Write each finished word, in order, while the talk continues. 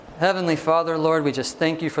Heavenly Father, Lord, we just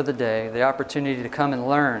thank you for the day, the opportunity to come and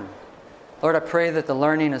learn. Lord, I pray that the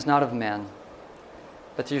learning is not of men,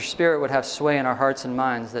 but that your Spirit would have sway in our hearts and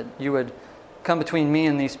minds, that you would come between me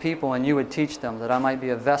and these people and you would teach them, that I might be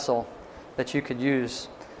a vessel that you could use,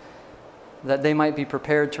 that they might be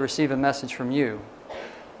prepared to receive a message from you.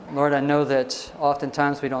 Lord, I know that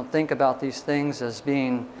oftentimes we don't think about these things as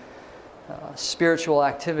being spiritual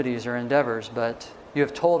activities or endeavors, but you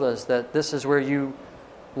have told us that this is where you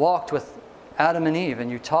walked with Adam and Eve and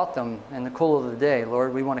you taught them in the cool of the day.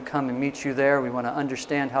 Lord, we want to come and meet you there. We want to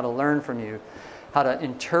understand how to learn from you, how to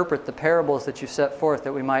interpret the parables that you set forth,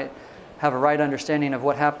 that we might have a right understanding of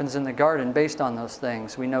what happens in the garden based on those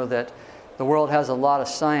things. We know that the world has a lot of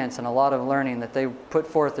science and a lot of learning that they put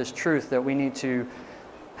forth as truth, that we need to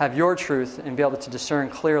have your truth and be able to discern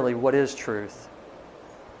clearly what is truth.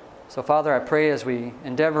 So, Father, I pray as we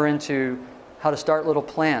endeavor into how to start little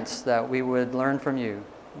plants that we would learn from you.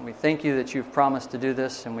 And we thank you that you've promised to do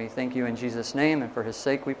this, and we thank you in Jesus' name, and for his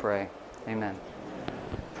sake we pray. Amen.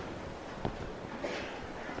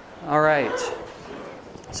 All right.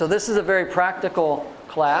 So this is a very practical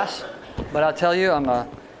class, but I'll tell you, I'm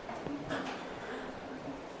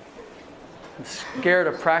scared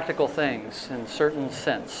of practical things in a certain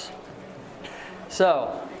sense.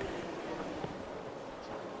 So,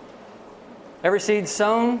 every seed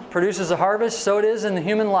sown produces a harvest, so it is in the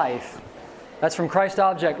human life. That's from Christ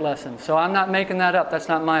Object Lesson. So I'm not making that up. That's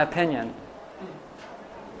not my opinion.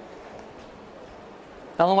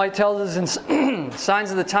 Ellen White tells us in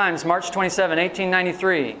Signs of the Times, March 27,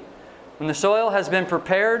 1893, when the soil has been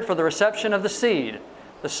prepared for the reception of the seed,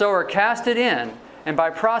 the sower cast it in, and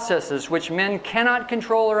by processes which men cannot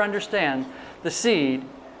control or understand, the seed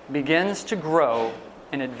begins to grow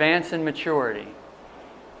and advance in maturity.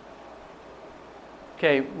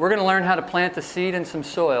 Okay, we're going to learn how to plant the seed in some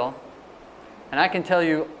soil. And I can tell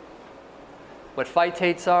you what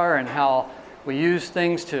phytates are and how we use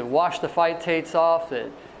things to wash the phytates off that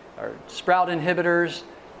are sprout inhibitors.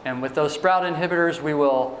 And with those sprout inhibitors, we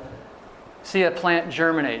will see a plant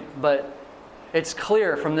germinate. But it's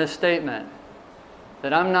clear from this statement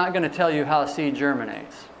that I'm not going to tell you how a seed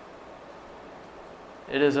germinates.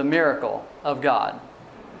 It is a miracle of God.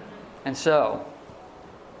 And so,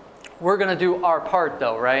 we're going to do our part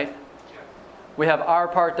though, right? We have our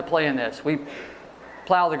part to play in this. We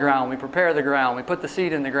plow the ground, we prepare the ground, we put the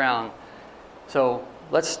seed in the ground. So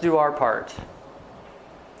let's do our part.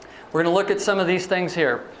 We're going to look at some of these things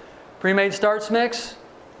here. Pre-made starts mix,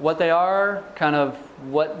 what they are, kind of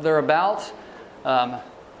what they're about. I'm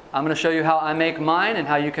going to show you how I make mine and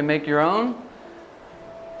how you can make your own.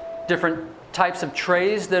 Different types of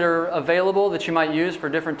trays that are available that you might use for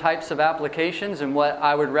different types of applications and what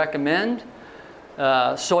I would recommend.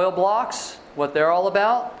 Soil blocks, what they're all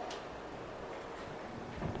about.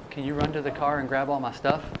 Can you run to the car and grab all my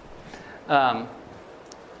stuff?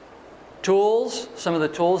 Tools, some of the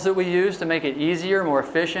tools that we use to make it easier, more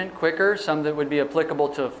efficient, quicker. Some that would be applicable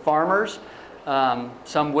to farmers.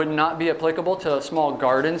 Some would not be applicable to a small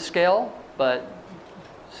garden scale, but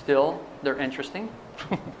still, they're interesting.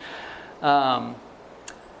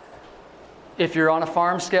 If you're on a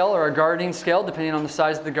farm scale or a gardening scale, depending on the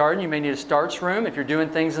size of the garden, you may need a starts room. If you're doing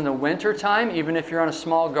things in the winter time, even if you're on a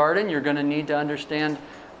small garden, you're going to need to understand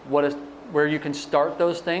where you can start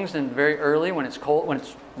those things. And very early, when it's cold, when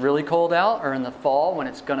it's really cold out, or in the fall when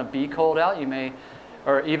it's going to be cold out, you may,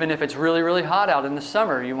 or even if it's really, really hot out in the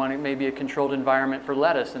summer, you want maybe a controlled environment for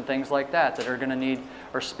lettuce and things like that are going to need,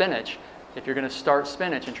 or spinach. If you're going to start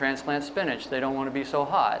spinach and transplant spinach, they don't want to be so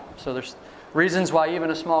hot. So there's reasons why even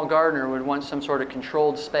a small gardener would want some sort of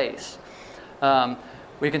controlled space.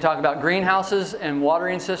 We can talk about greenhouses and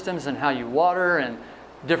watering systems and how you water and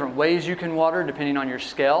different ways you can water depending on your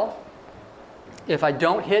scale. If I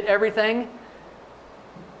don't hit everything,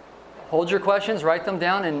 hold your questions, write them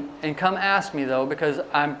down, and come ask me though, because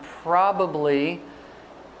I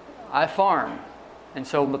farm. And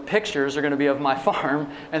so the pictures are going to be of my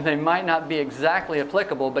farm, and they might not be exactly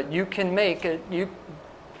applicable, but you can make it,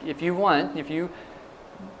 if you want,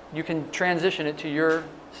 you can transition it to your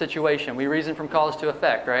situation. We reason from cause to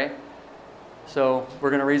effect, right? So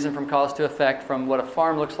we're going to reason from cause to effect from what a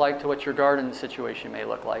farm looks like to what your garden situation may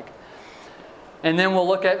look like. And then we'll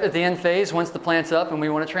look at the end phase once the plant's up and we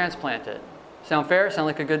want to transplant it. Sound fair? Sound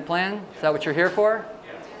like a good plan? Is that what you're here for?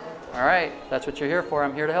 All right. If that's what you're here for,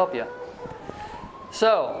 I'm here to help you.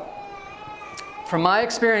 So, from my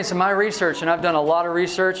experience and my research, and I've done a lot of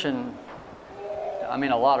research,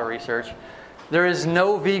 there is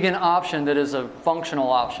no vegan option that is a functional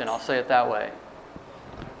option, I'll say it that way.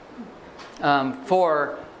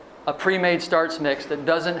 For a pre-made starch mix that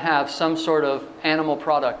doesn't have some sort of animal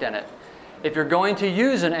product in it. If you're going to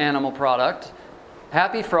use an animal product,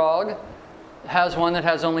 Happy Frog has one that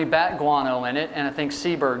has only bat guano in it, and I think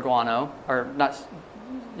seabird guano,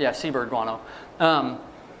 seabird guano.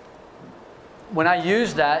 When I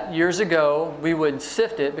used that years ago, we would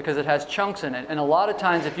sift it because it has chunks in it. And a lot of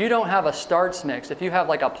times, if you don't have a starch mix, if you have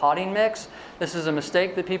like a potting mix, this is a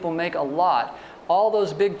mistake that people make a lot. All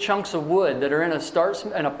those big chunks of wood that are in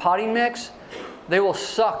a potting mix, they will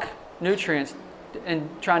suck nutrients in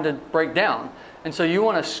trying to break down. And so you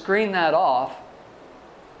want to screen that off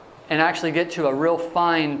and actually get to a real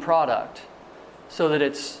fine product so that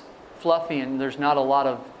it's fluffy and there's not a lot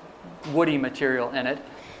of woody material in it.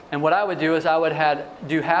 And what I would do is I would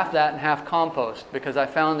do half that and half compost, because I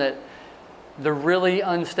found that they're really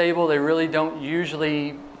unstable. They really don't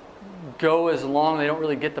usually go as long. They don't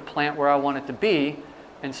really get the plant where I want it to be.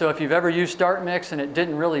 And so if you've ever used Start Mix and it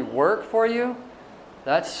didn't really work for you,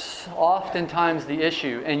 that's oftentimes the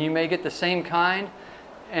issue. And you may get the same kind,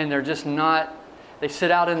 and they're just not. They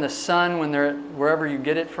sit out in the sun when they're wherever you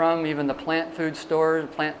get it from, even the plant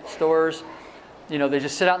stores. You know, they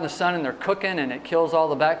just sit out in the sun and they're cooking, and it kills all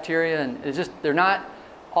the bacteria, and they're not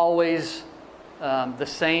always the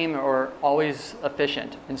same or always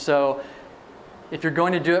efficient. And so if you're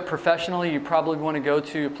going to do it professionally, you probably want to go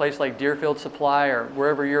to a place like Deerfield Supply or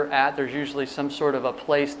wherever you're at. There's usually some sort of a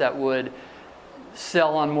place that would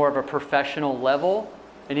sell on more of a professional level.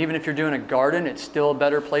 And even if you're doing a garden, it's still a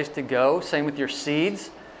better place to go. Same with your seeds.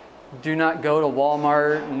 Do not go to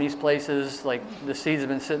Walmart and these places, like the seeds have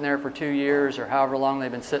been sitting there for 2 years or however long they've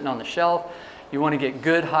been sitting on the shelf. You want to get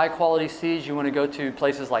good, high quality seeds. You want to go to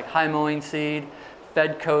places like High Mowing Seed,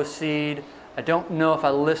 Fedco Seed. I don't know if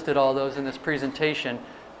I listed all those in this presentation.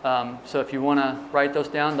 So if you want to write those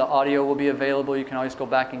down, the audio will be available. You can always go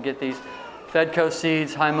back and get these. Fedco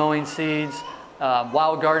Seeds, High Mowing Seeds,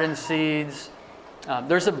 Wild Garden Seeds.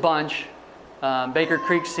 There's a bunch. Baker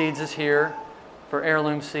Creek Seeds is here for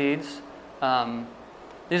heirloom seeds.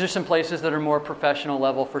 These are some places that are more professional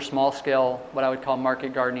level for small scale, what I would call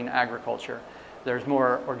market gardening agriculture. There's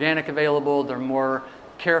more organic available. They're more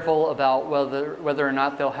careful about whether or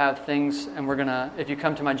not they'll have things. And if you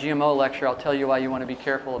come to my GMO lecture, I'll tell you why you want to be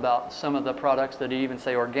careful about some of the products that even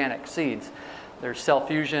say organic seeds. There's cell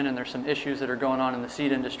fusion, and there's some issues that are going on in the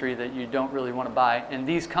seed industry that you don't really want to buy. And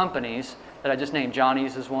these companies that I just named,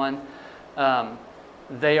 Johnny's is one, most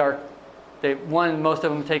of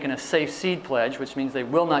them have taken a safe seed pledge, which means they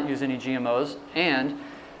will not use any GMOs, and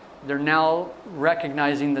they're now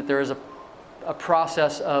recognizing that there is a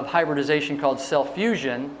process of hybridization called cell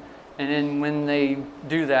fusion, and then when they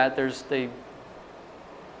do that, it's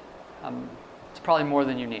probably more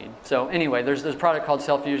than you need. So anyway, there's a product called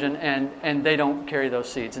cell fusion, and they don't carry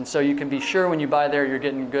those seeds. And so you can be sure when you buy there, you're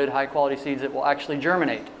getting good, high-quality seeds that will actually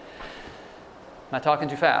germinate. Am I talking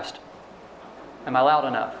too fast? Am I loud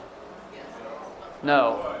enough?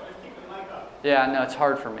 No. Yeah, no, it's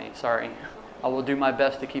hard for me. Sorry. I will do my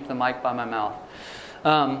best to keep the mic by my mouth.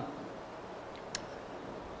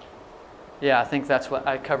 Yeah, I think that's what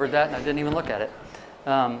I covered that, and I didn't even look at it.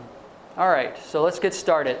 All right, so let's get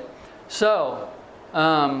started. So,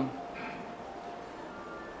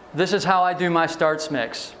 this is how I do my starch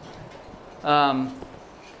mix.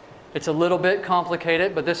 It's a little bit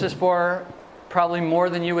complicated, but this is for probably more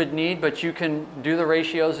than you would need, but you can do the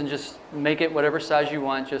ratios and just make it whatever size you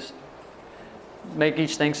want. Just make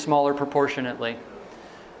each thing smaller proportionately.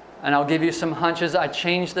 And I'll give you some hunches. I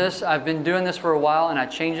changed this. I've been doing this for a while, and I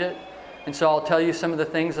change it. And so I'll tell you some of the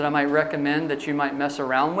things that I might recommend that you might mess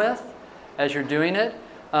around with as you're doing it.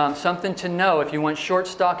 Something to know if you want short,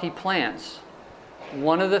 stocky plants.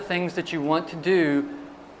 One of the things that you want to do,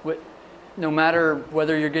 no matter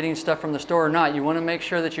whether you're getting stuff from the store or not, you want to make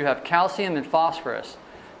sure that you have calcium and phosphorus.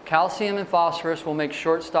 Calcium and phosphorus will make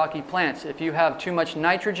short, stocky plants. If you have too much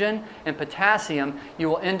nitrogen and potassium, you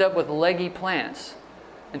will end up with leggy plants.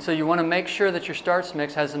 And so you want to make sure that your starch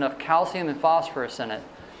mix has enough calcium and phosphorus in it.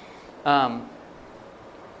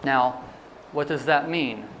 Now, what does that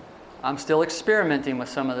mean? I'm still experimenting with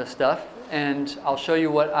some of this stuff, and I'll show you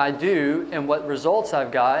what I do and what results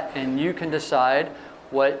I've got, and you can decide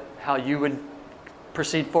how you would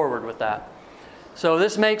proceed forward with that. So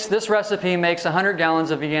this recipe makes 100 gallons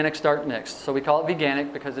of veganic starch mix. So we call it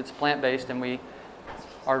veganic because it's plant-based, and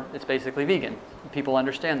it's basically vegan. People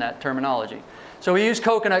understand that terminology. So we use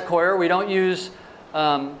coconut coir. We don't use,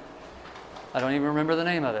 I don't even remember the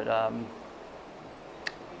name of it.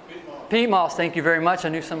 Peat moss, thank you very much. I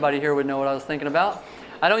knew somebody here would know what I was thinking about.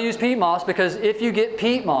 I don't use peat moss because if you get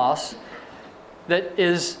peat moss that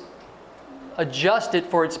is adjust it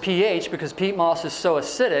for its pH because peat moss is so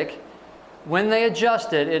acidic. When they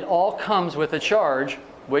adjust it, it all comes with a charge,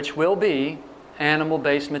 which will be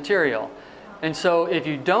animal-based material. And so if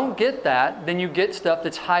you don't get that, then you get stuff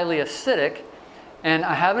that's highly acidic. And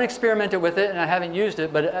I haven't experimented with it and I haven't used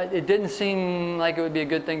it, but it didn't seem like it would be a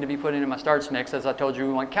good thing to be putting in my starch mix. As I told you,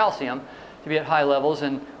 we want calcium to be at high levels,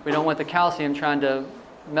 and we don't want the calcium trying to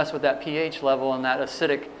mess with that pH level and that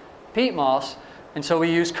acidic peat moss. And so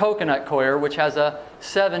we use coconut coir, which has a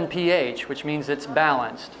 7 pH, which means it's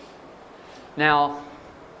balanced. Now,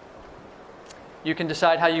 you can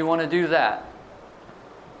decide how you want to do that.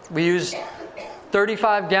 We use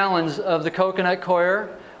 35 gallons of the coconut coir.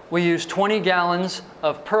 We use 20 gallons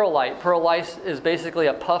of perlite. Perlite is basically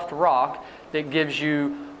a puffed rock that gives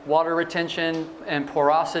you water retention and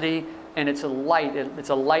porosity, and it's a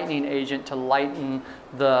lightening agent to lighten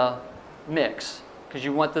the mix. Because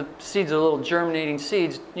you want the seeds, the little germinating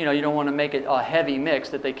seeds, you don't want to make it a heavy mix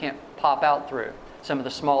that they can't pop out through. Some of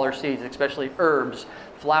the smaller seeds, especially herbs,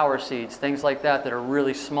 flower seeds, things like that are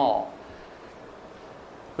really small.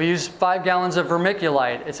 We use 5 gallons of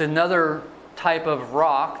vermiculite. It's another type of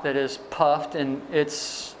rock that is puffed, and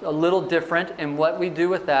it's a little different. And what we do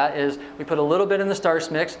with that is we put a little bit in the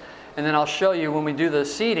starch mix, and then I'll show you when we do the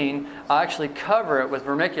seeding, I'll actually cover it with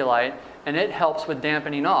vermiculite, and it helps with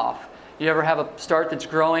dampening off. You ever have a start that's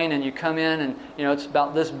growing and you come in and it's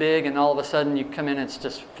about this big, and all of a sudden you come in and it's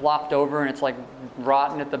just flopped over and it's like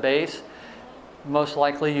rotten at the base? Most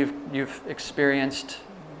likely you've experienced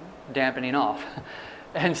dampening off.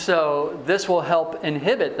 And so this will help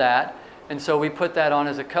inhibit that. And so we put that on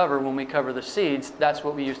as a cover when we cover the seeds. That's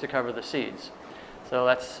what we use to cover the seeds. So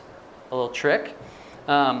that's a little trick.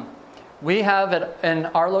 We have in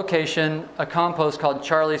our location a compost called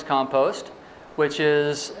Charlie's Compost, which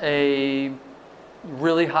is a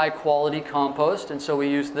really high quality compost. And so we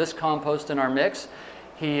use this compost in our mix.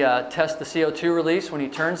 He tests the CO2 release when he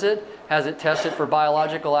turns it, has it tested for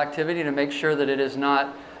biological activity to make sure that it is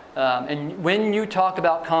not. And when you talk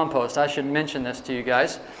about compost, I should mention this to you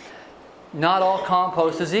guys. Not all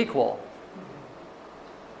compost is equal.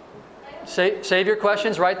 Save your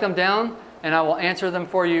questions, write them down, and I will answer them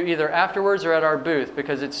for you either afterwards or at our booth,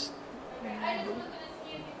 because it's... Okay, I just was going to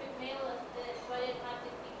see if you could mail us this, so I didn't have to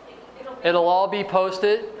keep taking... It'll all be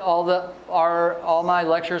posted. All my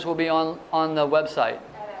lectures will be on the website.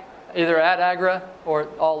 Either at Agra or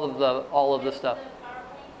all of the stuff.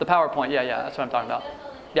 The PowerPoint, yeah, that's what I'm talking about.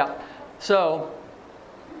 Yeah. So,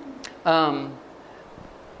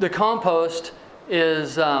 the compost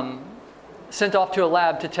is sent off to a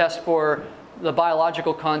lab to test for the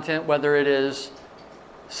biological content, whether it is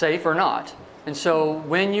safe or not. And so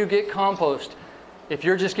when you get compost, if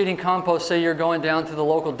you're just getting compost, say you're going down to the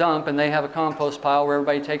local dump and they have a compost pile where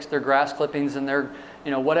everybody takes their grass clippings and their,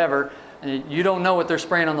 whatever, and you don't know what they're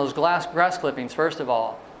spraying on those grass clippings, first of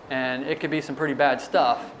all. And it could be some pretty bad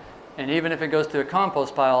stuff. And even if it goes to a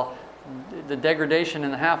compost pile, the degradation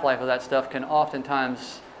and the half-life of that stuff can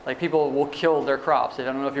oftentimes, people will kill their crops. I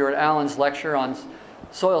don't know if you were at Alan's lecture on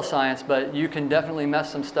soil science, but you can definitely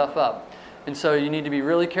mess some stuff up. And so you need to be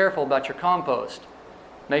really careful about your compost.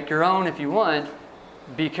 Make your own if you want.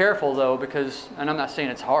 Be careful though, because, and I'm not saying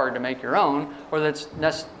it's hard to make your own, or it's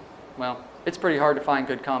pretty hard to find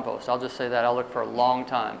good compost. I'll just say that. I'll look for a long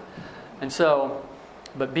time. And so,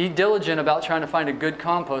 but be diligent about trying to find a good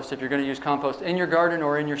compost if you're going to use compost in your garden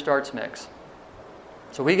or in your starch mix.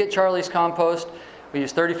 So we get Charlie's Compost. We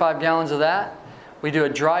use 35 gallons of that. We do a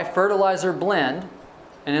dry fertilizer blend.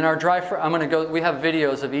 And in our we have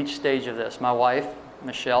videos of each stage of this. My wife,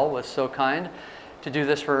 Michelle, was so kind to do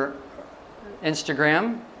this for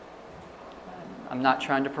Instagram. I'm not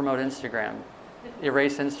trying to promote Instagram.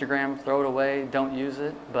 Erase Instagram, throw it away, don't use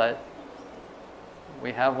it, but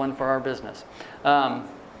we have one for our business. And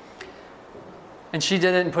she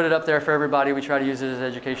did it and put it up there for everybody. We try to use it as an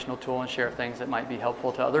educational tool and share things that might be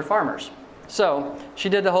helpful to other farmers. So she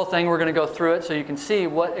did the whole thing. We're going to go through it so you can see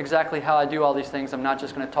how I do all these things. I'm not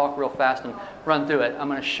just going to talk real fast and run through it. I'm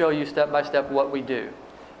going to show you step by step what we do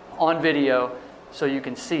on video so you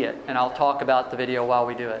can see it. And I'll talk about the video while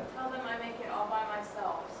we do it. Tell them I make it all by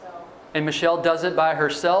myself. And Michelle does it by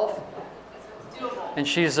herself. It's doable. And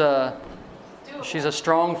she's a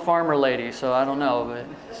strong farmer lady, so I don't know,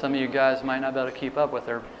 but some of you guys might not be able to keep up with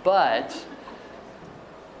her. But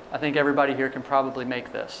I think everybody here can probably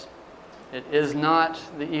make this. It is not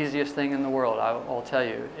the easiest thing in the world, I'll tell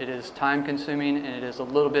you. It is time-consuming and it is a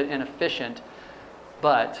little bit inefficient.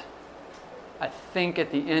 But I think at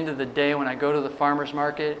the end of the day, when I go to the farmer's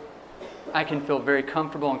market, I can feel very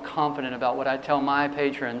comfortable and confident about what I tell my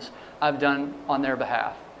patrons I've done on their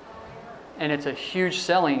behalf. And it's a huge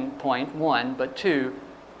selling point, one, but two,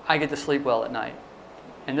 I get to sleep well at night.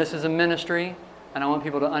 And this is a ministry, and I want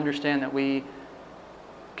people to understand that we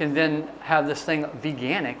can then have this thing,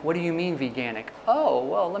 veganic. What do you mean veganic? Oh,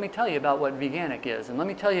 well, let me tell you about what veganic is. And let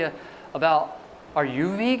me tell you about, are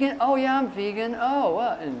you vegan? Oh, yeah, I'm vegan. Oh,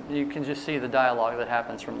 and you can just see the dialogue that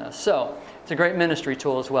happens from this. So it's a great ministry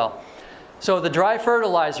tool as well. So the dry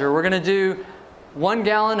fertilizer, we're going to do 1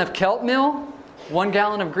 gallon of kelp meal, 1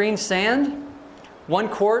 gallon of green sand, 1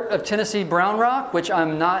 quart of Tennessee brown rock, which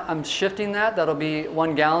I'm shifting that. That'll be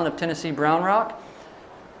 1 gallon of Tennessee brown rock.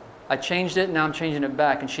 I changed it, now I'm changing it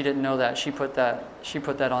back, and she didn't know that. She put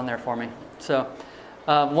that on there for me. So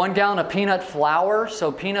 1 gallon of peanut flour,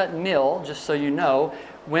 so peanut meal, just so you know.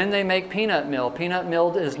 When they make peanut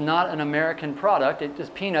meal is not an American product. It is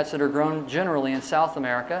peanuts that are grown generally in South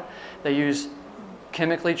America. They use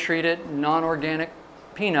chemically treated, non-organic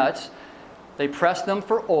peanuts. They press them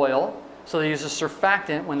for oil. So they use a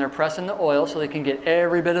surfactant when they're pressing the oil so they can get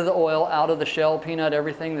every bit of the oil out of the shell, peanut,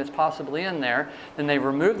 everything that's possibly in there. Then they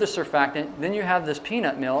remove the surfactant. Then you have this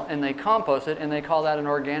peanut meal, and they compost it, and they call that an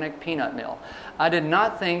organic peanut meal. I did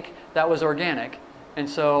not think that was organic. And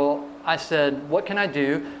so I said, what can I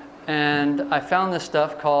do? And I found this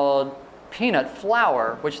stuff called peanut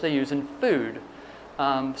flour, which they use in food.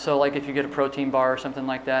 So like if you get a protein bar or something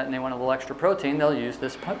like that and they want a little extra protein, they'll use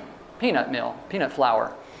this peanut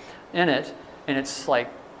flour in it. And it's like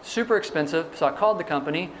super expensive. So I called the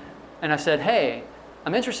company and I said, hey,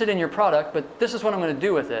 I'm interested in your product, but this is what I'm going to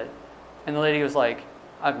do with it. And the lady was like,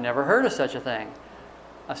 I've never heard of such a thing.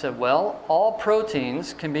 I said, well, all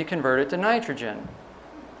proteins can be converted to nitrogen.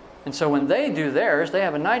 And so when they do theirs, they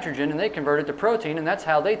have a nitrogen and they convert it to protein, and that's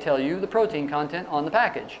how they tell you the protein content on the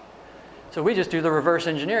package. So we just do the reverse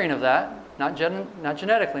engineering of that, not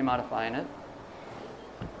genetically modifying it,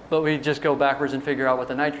 but we just go backwards and figure out what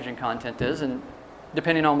the nitrogen content is, and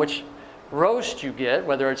depending on which roast you get,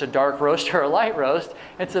 whether it's a dark roast or a light roast,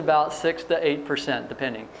 it's about 6 to 8%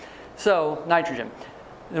 depending. So nitrogen.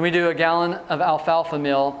 Then we do a gallon of alfalfa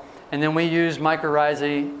meal, and then we use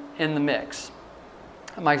mycorrhizae in the mix.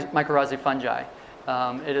 Mycorrhizae fungi.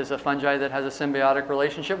 It is a fungi that has a symbiotic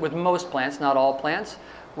relationship with most plants, not all plants,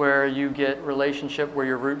 where you get relationship where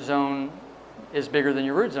your root zone is bigger than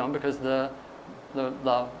your root zone because the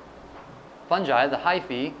fungi, the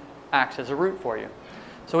hyphae, acts as a root for you.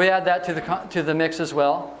 So we add that to the mix as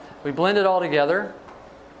well. We blend it all together,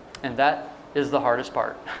 and that is the hardest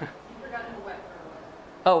part.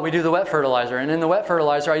 Oh, we do the wet fertilizer. And in the wet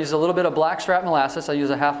fertilizer, I use a little bit of blackstrap molasses. I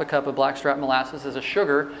use a half a cup of blackstrap molasses as a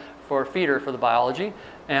sugar for feeder for the biology.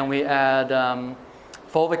 And we add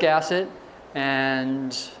fulvic acid.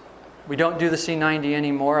 And we don't do the C90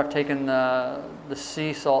 anymore. I've taken the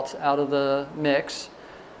sea salts out of the mix.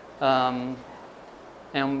 And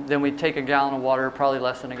then we take a gallon of water, probably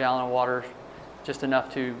less than a gallon of water, just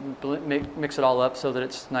enough to mix it all up so that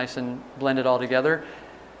it's nice and blended all together.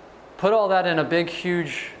 Put all that in a big,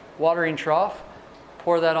 huge watering trough,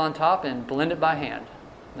 pour that on top, and blend it by hand.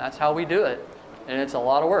 And that's how we do it. And it's a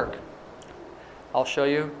lot of work. I'll show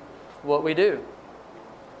you what we do.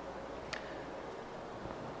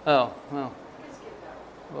 Oh, well,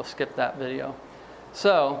 we'll skip that video.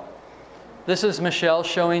 So, this is Michelle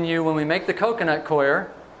showing you when we make the coconut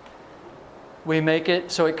coir, we make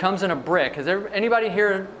it so it comes in a brick. Has anybody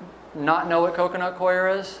here not know what coconut coir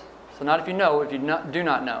is? So not if you know, if you do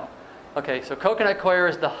not know. Okay, so coconut coir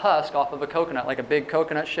is the husk off of a coconut, like a big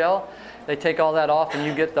coconut shell. They take all that off and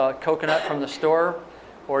you get the coconut from the store,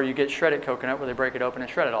 or you get shredded coconut where they break it open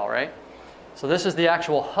and shred it all, right? So this is the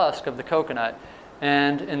actual husk of the coconut.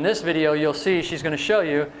 And in this video, you'll see she's going to show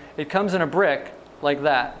you, it comes in a brick like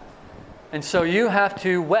that. And so you have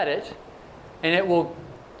to wet it, and it will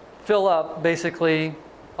fill up basically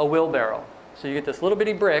a wheelbarrow. So you get this little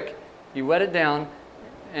bitty brick, you wet it down,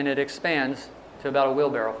 and it expands to about a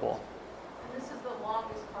wheelbarrow full. And this is the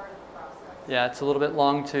longest part of the process. Yeah, it's a little bit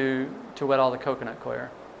long to wet all the coconut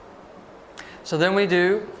coir. So then we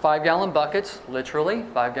do 5-gallon buckets, literally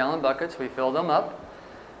 5-gallon buckets. We fill them up.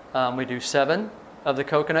 We do 7 of the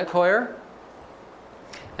coconut coir.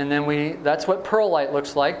 And then that's what perlite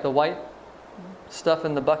looks like, the white stuff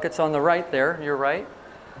in the buckets on the right there, you're right.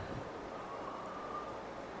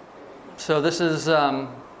 So this is,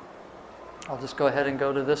 I'll just go ahead and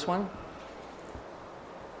go to this one.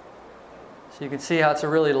 So you can see how it's a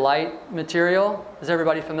really light material. Is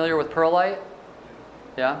everybody familiar with perlite?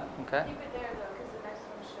 Yeah? Okay. Keep it there, though, because the next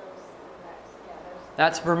one shows the next. Yeah,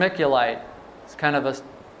 That's vermiculite. It's kind of a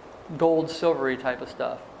gold, silvery type of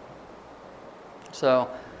stuff. So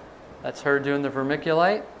that's her doing the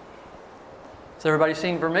vermiculite. Has everybody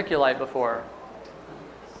seen vermiculite before?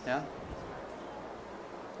 Yeah?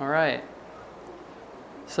 All right.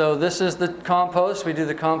 So this is the compost. We do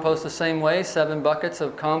the compost the same way, 7 buckets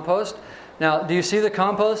of compost. Now, do you see the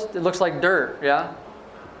compost? It looks like dirt, yeah?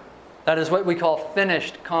 That is what we call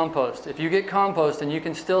finished compost. If you get compost and you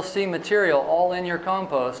can still see material all in your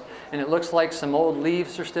compost, and it looks like some old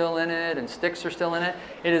leaves are still in it and sticks are still in it,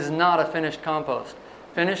 it is not a finished compost.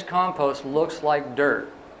 Finished compost looks like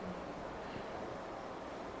dirt.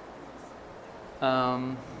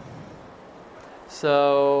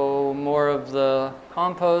 So more of the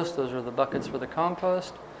compost. Those are the buckets for the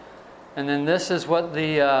compost. And then this is what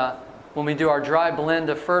when we do our dry blend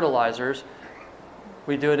of fertilizers,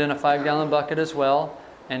 we do it in a 5-gallon bucket as well.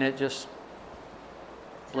 And it just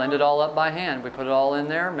blend it all up by hand. We put it all in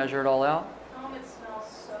there, measure it all out. It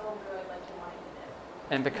smells so good, like you might eat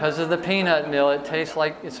it. And because of the peanut meal, it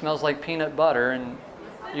smells like peanut butter. And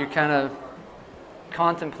you kind of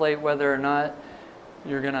contemplate whether or not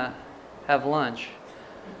you're going to have lunch.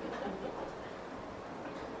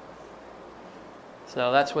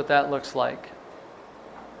 So that's what that looks like.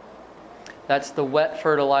 That's the wet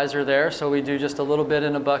fertilizer there. So we do just a little bit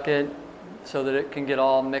in a bucket so that it can get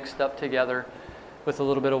all mixed up together with a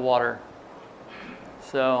little bit of water.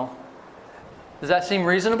 So does that seem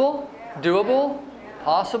reasonable? Doable?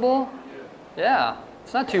 Possible? Yeah,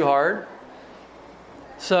 it's not too hard.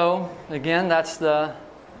 So again, that's the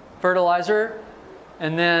fertilizer.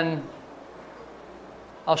 And then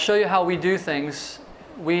I'll show you how we do things.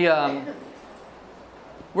 We're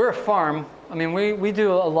a farm. I mean, we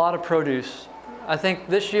do a lot of produce. I think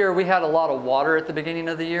this year we had a lot of water at the beginning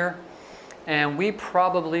of the year. And we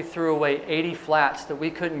probably threw away 80 flats that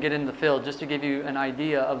we couldn't get in the field, just to give you an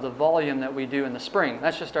idea of the volume that we do in the spring.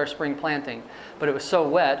 That's just our spring planting. But it was so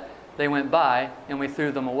wet, they went by and we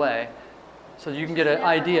threw them away. So you can get an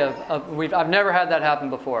idea of I've never had that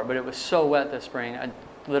happen before, but it was so wet this spring, I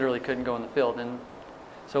literally couldn't go in the field. And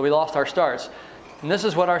so we lost our starts. And this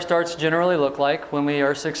is what our starts generally look like when we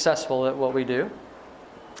are successful at what we do.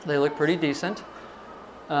 They look pretty decent.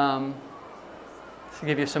 To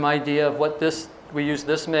give you some idea of what we use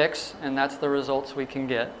this mix, and that's the results we can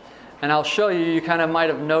get. And I'll show you kind of might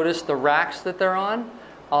have noticed the racks that they're on.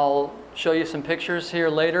 I'll show you some pictures here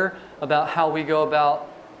later about how we go about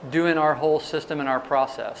doing our whole system and our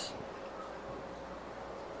process.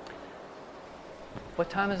 What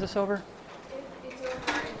time is this over? It's over in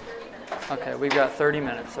 30 minutes. Okay, we've got 30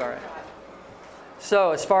 minutes, all right. So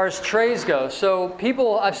as far as trays go,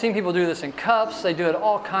 I've seen people do this in cups. They do it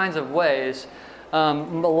all kinds of ways. A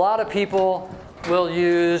lot of people will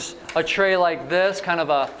use a tray like this, kind of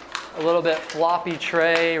a little bit floppy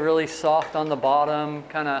tray, really soft on the bottom.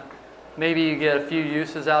 Kind of, maybe you get a few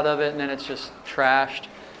uses out of it and then it's just trashed.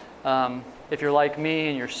 If you're like me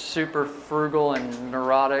and you're super frugal and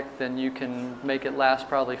neurotic, then you can make it last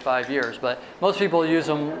probably 5 years. But most people use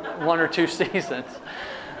them 1 or 2 seasons.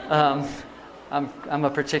 I'm a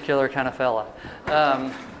particular kind of fella.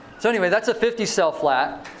 So anyway, that's a 50 cell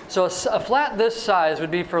flat. So a flat this size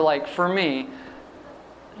would be for me,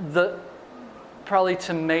 probably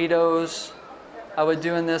tomatoes I would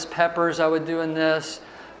do in this, peppers I would do in this.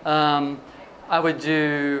 I would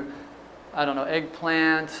do,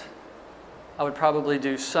 eggplant. I would probably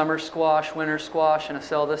do summer squash, winter squash in a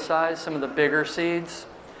cell this size, some of the bigger seeds.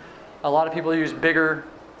 A lot of people use bigger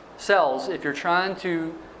cells. If you're trying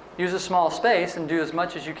to use a small space and do as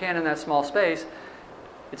much as you can in that small space,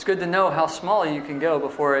 it's good to know how small you can go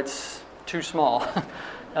before it's too small.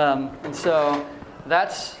 And so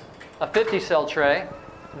that's a 50 cell tray.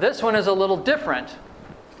 This one is a little different.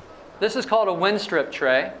 This is called a wind strip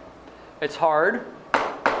tray. It's hard.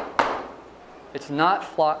 It's not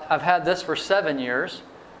flat. I've had this for 7 years,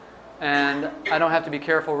 and I don't have to be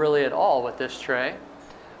careful really at all with this tray.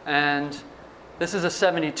 And this is a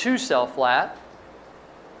 72 cell flat.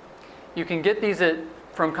 You can get these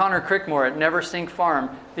from Connor Crickmore at Never Sink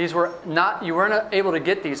Farm. You weren't able to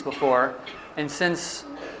get these before, and since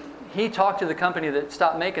he talked to the company that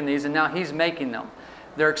stopped making these, and now he's making them.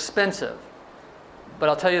 They're expensive. But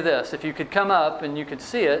I'll tell you this, if you could come up and you could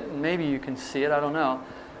see it, and maybe you can see it, I don't know,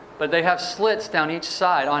 but they have slits down each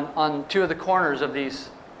side on 2 of the corners of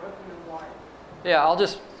these. Yeah,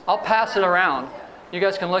 I'll pass it around. You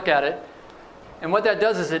guys can look at it. And what that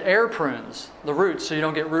does is it air prunes the roots so you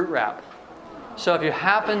don't get root wrap. So if you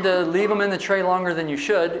happen to leave them in the tray longer than you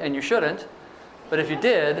should, and you shouldn't, but if you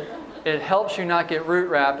did, it helps you not get root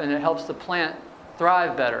wrap and it helps the plant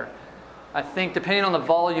thrive better. I think depending on the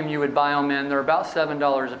volume you would buy them in, they're about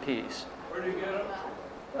 $7 a piece. Where do you get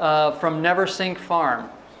them? From Never Sink Farm.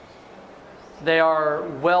 They are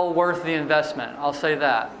well worth the investment, I'll say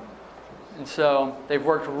that. And so they've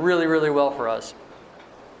worked really, really well for us.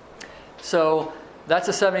 So That's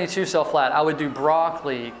a 72 cell flat. I would do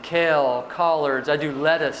broccoli, kale, collards. I do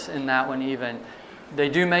lettuce in that one even. They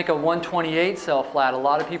do make a 128 cell flat. A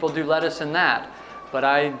lot of people do lettuce in that. But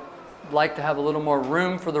I like to have a little more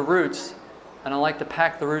room for the roots. I don't like to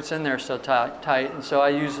pack the roots in there so tight. And so I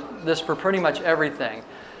use this for pretty much everything.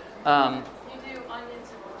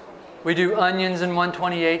 We do onions in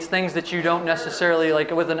 128s, things that you don't necessarily,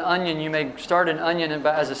 like with an onion, you may start an onion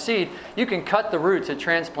as a seed. You can cut the roots at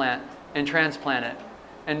transplant and transplant it.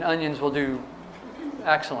 And onions will do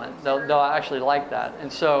excellent. They'll actually like that.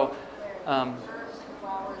 And so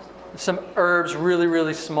some herbs, really,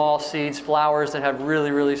 really small seeds, flowers that have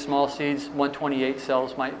really, really small seeds, 128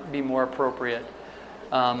 cells might be more appropriate.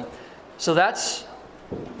 So that's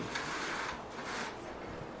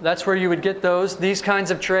where you would get those. These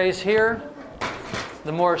kinds of trays here,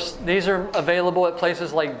 these are available at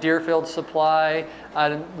places like Deerfield Supply.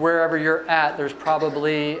 Wherever you're at, there's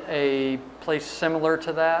probably a place similar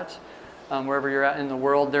to that. Wherever you're at in the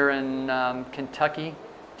world, they're in Kentucky,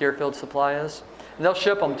 Deerfield Supply is. And they'll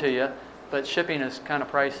ship them to you, but shipping is kind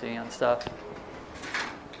of pricey and stuff.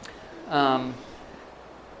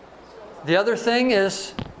 The other thing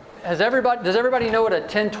is, does everybody know what a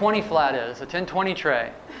 1020 flat is? A 1020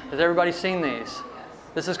 tray. Has everybody seen these?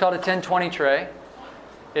 This is called a 1020 tray.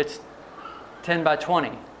 It's 10 by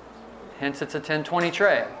 20. Hence it's a 1020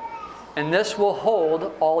 tray. And this will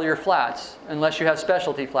hold all your flats, unless you have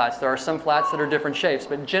specialty flats. There are some flats that are different shapes,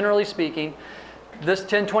 but generally speaking, this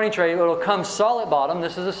 1020 tray, it'll come solid bottom.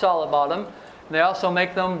 This is a solid bottom. They also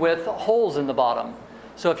make them with holes in the bottom.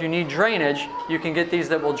 So if you need drainage, you can get these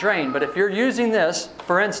that will drain. But if you're using this,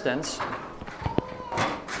 for instance,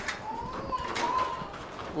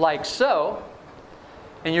 like so,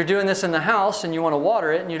 and you're doing this in the house and you want to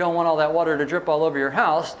water it and you don't want all that water to drip all over your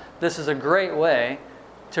house, this is a great way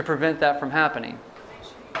to prevent that from happening.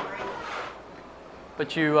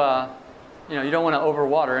 But you don't want to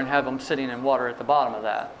overwater and have them sitting in water at the bottom of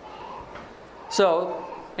that. So,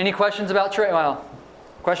 any questions about tray? Well,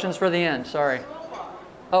 questions for the end, sorry.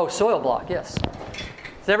 Oh, soil block, yes.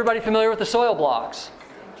 Is everybody familiar with the soil blocks?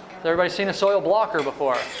 Has everybody seen a soil blocker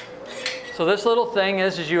before? So this little thing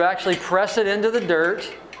is you actually press it into the dirt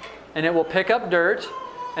and it will pick up dirt,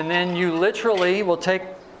 and then you literally will take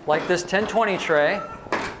like this 1020 tray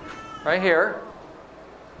right here,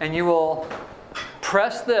 and you will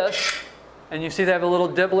press this, and you see they have a little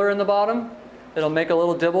dibbler in the bottom. It'll make a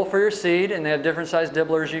little dibble for your seed, and they have different size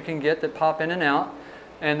dibblers you can get that pop in and out,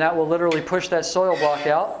 and that will literally push that soil block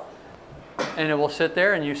out, and it will sit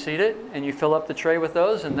there and you seed it and you fill up the tray with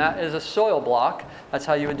those, and that is a soil block. That's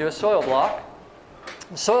how you would do a soil block.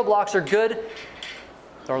 Soil blocks are good.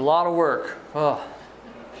 They're a lot of work. Oh.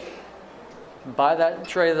 Buy that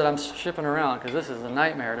tray that I'm shipping around, because this is a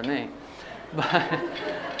nightmare to me. But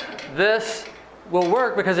this will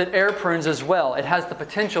work because it air prunes as well. It has the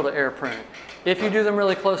potential to air prune. If you do them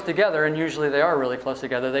really close together, and usually they are really close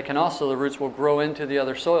together, they can also, the roots will grow into the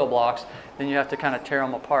other soil blocks, then you have to kind of tear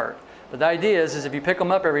them apart. But the idea is if you pick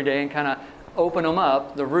them up every day and kind of open them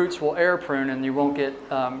up, the roots will air prune, and you won't get,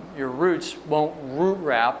 your roots won't root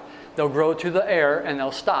wrap. They'll grow to the air and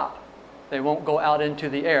they'll stop. They won't go out into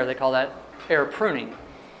the air. They call that air pruning.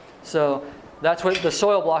 So that's what the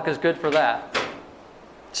soil block is good for that.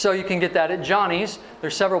 So you can get that at Johnny's.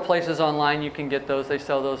 There's several places online you can get those. They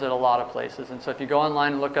sell those at a lot of places. And so if you go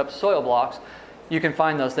online and look up soil blocks, you can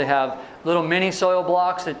find those. They have little mini soil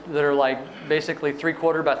blocks that are like basically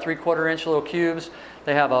 3/4 by 3/4 inch little cubes.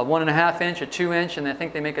 They have a 1.5 inch, a 2 inch, and I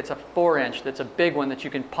think they make it's a 4 inch. That's a big one that you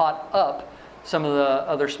can pot up some of the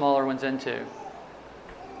other smaller ones into.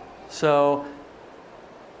 So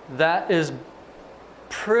that is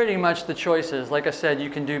pretty much the choices. Like I said, you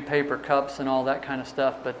can do paper cups and all that kind of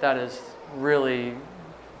stuff, but that is really,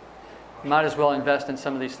 might as well invest in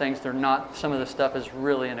some of these things. They're not, some of the stuff is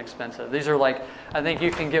really inexpensive. These are like, I think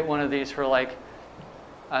you can get one of these for like,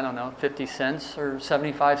 I don't know, 50 cents or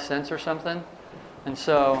 75 cents or something. And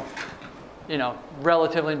so,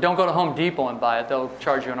 relatively, don't go to Home Depot and buy it. They'll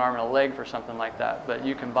charge you an arm and a leg for something like that, but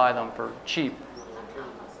you can buy them for cheap.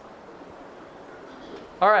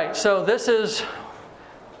 All right, so this is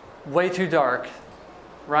way too dark.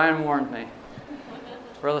 Ryan warned me.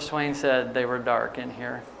 Brother Swain said they were dark in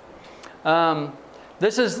here.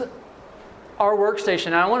 This is our workstation.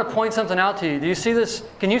 And I want to point something out to you. Do you see this?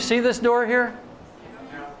 Can you see this door here?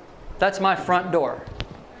 That's my front door.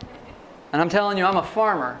 And I'm telling you, I'm a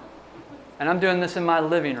farmer. And I'm doing this in my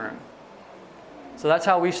living room. So that's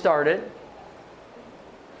how we started.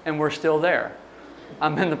 And we're still there.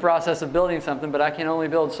 I'm in the process of building something, but I can only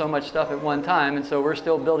build so much stuff at one time. And so we're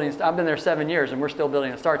still building. I've been there 7 years, and we're still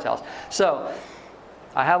building a starts house. So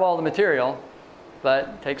I have all the material. but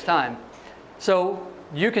it takes time. So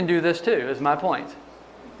you can do this too, is my point.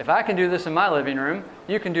 If I can do this in my living room,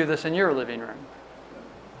 you can do this in your living room.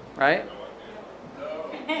 Right?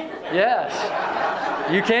 Yes,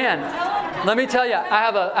 you can. Let me tell you, I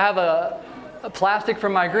have a plastic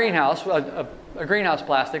from my greenhouse, a greenhouse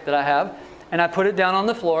plastic that I have, and I put it down on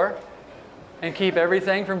the floor and keep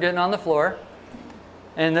everything from getting on the floor.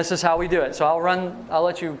 And this is how we do it. So I'll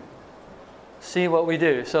let you see what we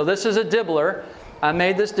do. So this is a dibbler. I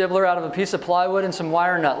made this dibbler out of a piece of plywood and some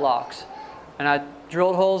wire nut locks. And I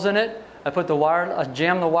drilled holes in it. I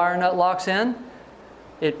jammed the wire nut locks in.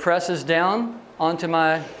 It presses down onto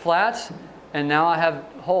my flats, and now I have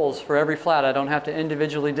holes for every flat. I don't have to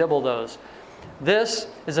individually dibble those. This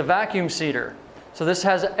is a vacuum seeder. So this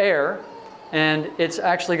has air, and it's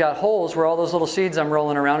actually got holes where all those little seeds I'm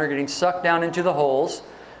rolling around are getting sucked down into the holes.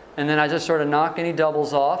 And then I just sort of knock any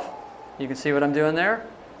doubles off. You can see what I'm doing there?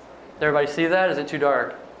 Did everybody see that? Is it too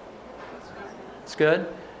dark? It's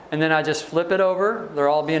good. And then I just flip it over. They're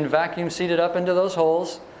all being vacuum seeded up into those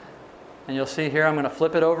holes. And you'll see here I'm going to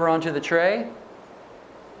flip it over onto the tray.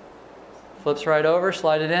 Flips right over,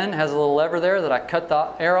 slide it in. Has a little lever there that I cut the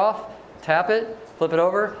air off. Tap it, flip it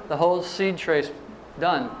over. The whole seed tray's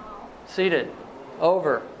done. Seeded.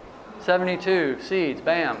 Over. 72 seeds.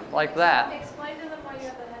 Bam. Like that. Explain to them why you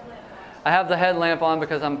have the headlamp on. I have the headlamp on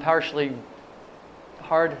because I'm partially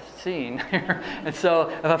hard seeing here. And so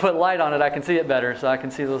if I put light on it, I can see it better. So I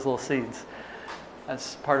can see those little seeds.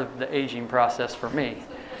 That's part of the aging process for me.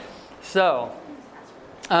 So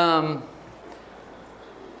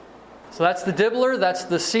that's the dibbler. That's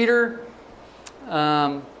the seeder.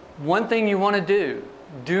 One thing you want to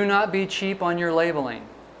do not be cheap on your labeling.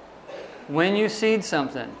 When you seed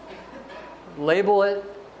something, label it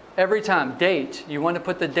every time. Date. You want to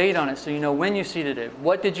put the date on it so you know when you seeded it.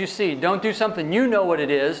 What did you seed? Don't do something you know what it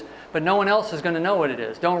is, but no one else is going to know what it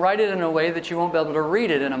is. Don't write it in a way that you won't be able to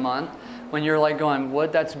read it in a month when you're like going,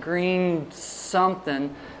 what, that's green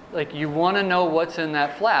something. Like, you want to know what's in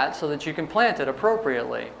that flat so that you can plant it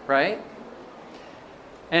appropriately, right?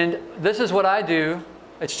 And this is what I do.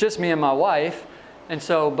 It's just me and my wife. And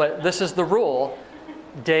so, but this is the rule.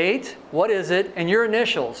 Date, what is it, and your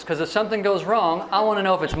initials. Because if something goes wrong, I want to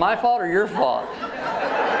know if it's my fault or your fault.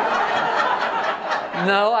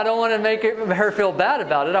 No, I don't want to make her feel bad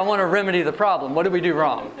about it. I want to remedy the problem. What did we do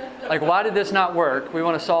wrong? Like, why did this not work? We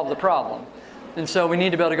want to solve the problem. And so we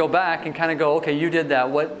need to be able to go back and kind of go, okay, you did that.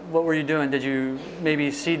 What were you doing? Did you maybe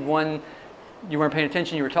seed one? You weren't paying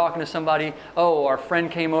attention. You were talking to somebody. Oh, our friend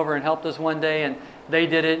came over and helped us one day, and they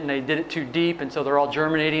did it, and they did it too deep, and so they're all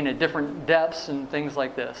germinating at different depths and things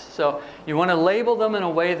like this. So you want to label them in a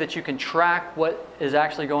way that you can track what is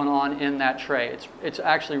actually going on in that tray. It's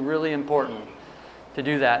actually really important to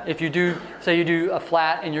do that. If you do, say you do a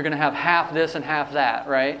flat, and you're going to have half this and half that,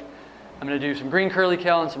 right? I'm going to do some green curly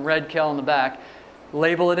kale and some red kale in the back.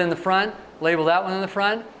 Label it in the front. Label that one in the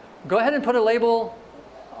front. Go ahead and put a label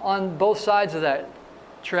on both sides of that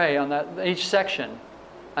tray, on that each section.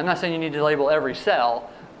 I'm not saying you need to label every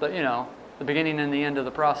cell, but the beginning and the end of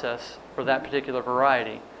the process for that particular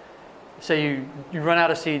variety. Say you run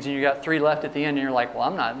out of seeds and you got 3 left at the end, and you're like, well,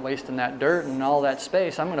 I'm not wasting that dirt and all that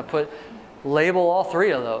space. I'm going to label all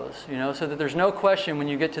 3 of those, so that there's no question when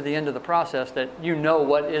you get to the end of the process that you know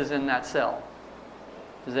what is in that cell.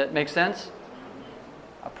 Does that make sense?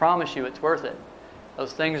 I promise you it's worth it.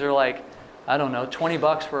 Those things are like, I don't know,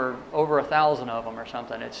 $20 for over 1,000 of them or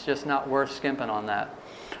something. It's just not worth skimping on that.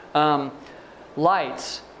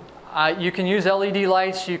 Lights. You can use LED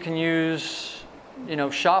lights. You can use,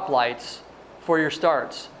 shop lights for your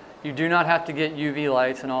starts. You do not have to get UV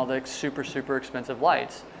lights and all the super, super expensive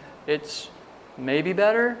lights. It's maybe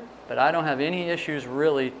better, but I don't have any issues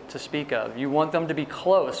really to speak of. You want them to be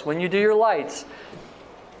close. When you do your lights,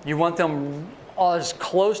 you want them as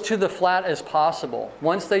close to the flat as possible.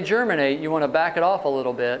 Once they germinate, you want to back it off a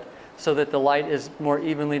little bit so that the light is more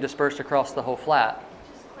evenly dispersed across the whole flat.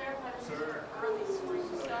 Just clarify, this is for early spring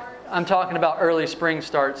start. I'm talking about early spring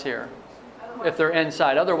starts here, if they're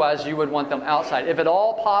inside. Otherwise, you would want them outside. If at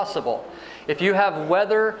all possible, if you have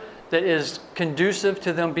weather that is conducive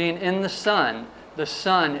to them being in the sun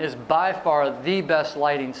is by far the best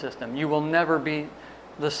lighting system. You will never beat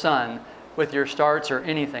the sun with your starts or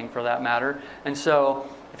anything for that matter. And so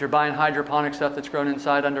if you're buying hydroponic stuff that's grown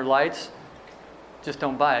inside under lights, just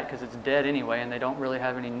don't buy it because it's dead anyway and they don't really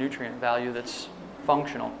have any nutrient value that's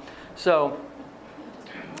functional. So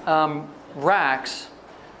racks.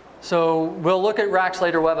 So we'll look at racks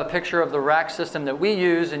later. We'll have a picture of the rack system that we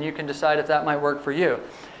use and you can decide if that might work for you.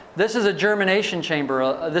 This is a germination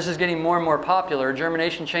chamber. This is getting more and more popular. A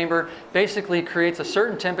germination chamber basically creates a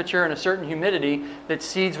certain temperature and a certain humidity that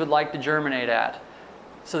seeds would like to germinate at.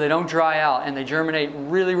 So they don't dry out, and they germinate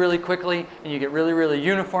really, really quickly, and you get really, really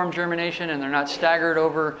uniform germination, and they're not staggered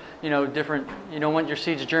over, different. You don't want your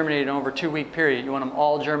seeds germinated over a 2-week period. You want them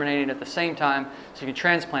all germinating at the same time so you can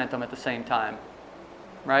transplant them at the same time,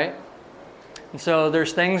 right? And so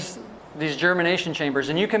there's these germination chambers,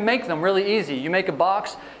 and you can make them really easy. You make a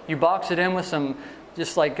box, you box it in with some,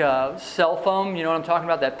 just like cell foam, you know what I'm talking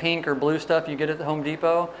about, that pink or blue stuff you get at the Home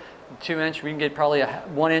Depot, 2-inch, we can get probably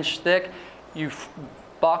 1-inch thick. You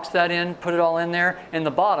box that in, put it all in there. In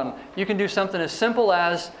the bottom, you can do something as simple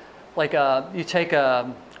as, you take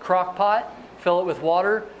a crock pot, fill it with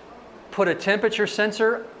water, put a temperature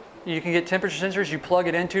sensor. You can get temperature sensors you plug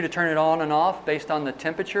it into to turn it on and off based on the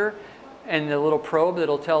temperature, and the little probe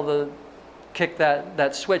that'll kick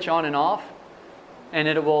that switch on and off, and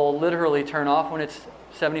it will literally turn off when it's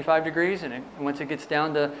 75 degrees, and once it gets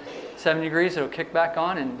down to 70 degrees, it'll kick back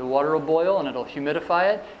on, and the water will boil, and it'll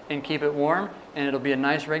humidify it and keep it warm, and it'll be a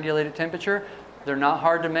nice regulated temperature. They're not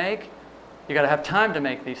hard to make. You got to have time to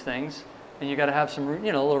make these things, and you got to have some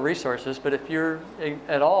little resources. But if you're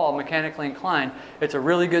at all mechanically inclined, it's a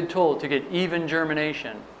really good tool to get even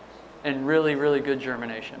germination and really, really good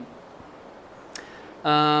germination.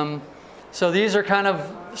 So these are kind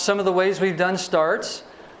of some of the ways we've done starts.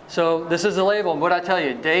 So this is the label. What did I tell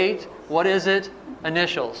you? Date. What is it?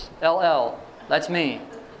 Initials. LL. That's me.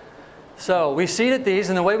 So we seeded these,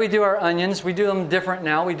 and the way we do our onions, we do them different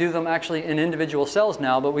now. We do them actually in individual cells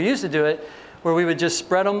now, but we used to do it where we would just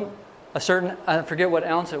spread them a certain, I forget what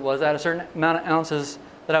ounce it was. I had a certain amount of ounces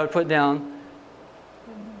that I would put down.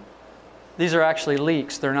 These are actually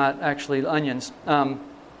leeks. They're not actually onions. And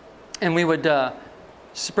we would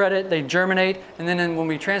spread it. They germinate, and then when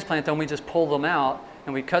we transplant them, we just pull them out,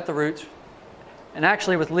 and we cut the roots. And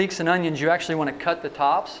actually, with leeks and onions, you actually want to cut the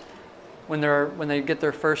tops when they get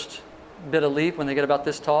their first bit of leaf, when they get about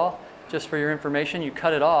this tall. Just for your information, you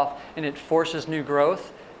cut it off, and it forces new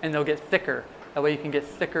growth, and they'll get thicker. That way you can get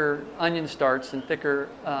thicker onion starts and thicker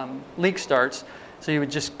leek starts. So you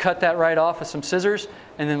would just cut that right off with some scissors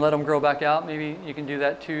and then let them grow back out. Maybe you can do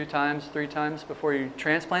that 2 times, 3 times before you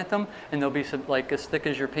transplant them, and they'll be like as thick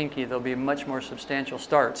as your pinky. They'll be much more substantial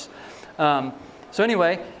starts. So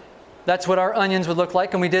anyway, that's what our onions would look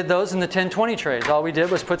like, and we did those in the 10-20 trays. All we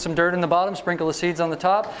did was put some dirt in the bottom, sprinkle the seeds on the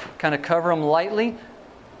top, kind of cover them lightly,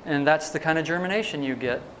 and that's the kind of germination you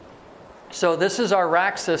get. So this is our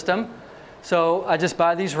rack system. So I just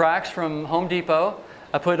buy these racks from Home Depot.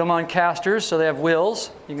 I put them on casters so they have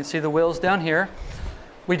wheels. You can see the wheels down here.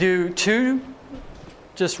 We do 2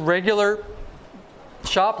 just regular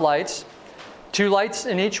shop lights, 2 lights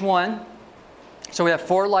in each one. So we have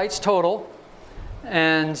 4 lights total.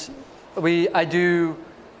 And I do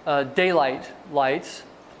daylight lights.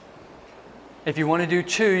 If you want to do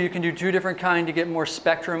 2, you can do 2 different kinds to get more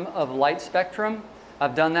spectrum of light spectrum.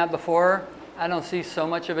 I've done that before. I don't see so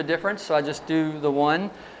much of a difference, so I just do the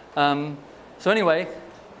 1. So anyway,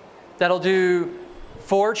 that'll do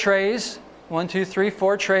 4 trays. 1, 2, 3,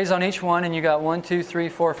 4 trays on each one, and you got 1, 2, 3,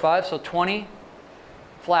 4, 5, so 20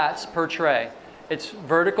 flats per tray. It's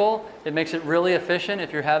vertical. It makes it really efficient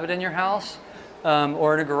if you have it in your house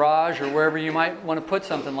or in a garage or wherever you might want to put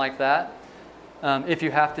something like that. If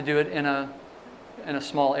you have to do it in a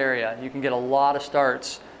small area, you can get a lot of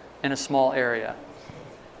starts in a small area.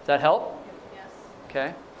 Does that help? Yes.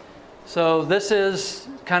 Okay. So this is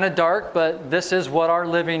kind of dark, but this is what our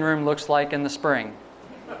living room looks like in the spring.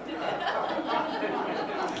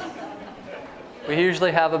 We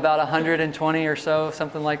usually have about 120 or so,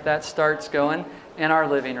 something like that, starts going in our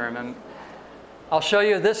living room. And I'll show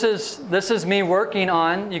you, this is me working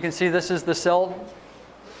on, you can see this is the cell,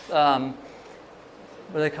 what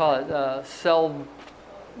do they call it? Cell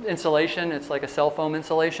insulation. It's like a cell foam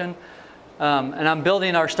insulation. And I'm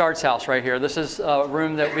building our starts house right here. This is a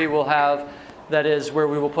room that we will have that is where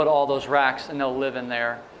we will put all those racks, and they'll live in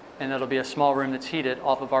there. And it'll be a small room that's heated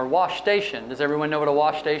off of our wash station. Does everyone know what a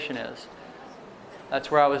wash station is? That's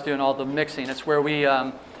where I was doing all the mixing. It's where we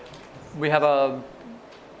have a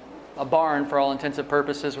barn for all intents and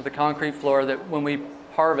purposes with a concrete floor that when we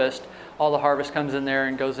harvest, all the harvest comes in there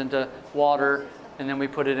and goes into water, and then we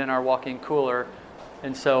put it in our walk-in cooler.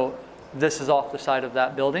 And so this is off the side of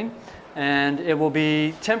that building. And it will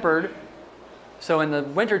be tempered. So in the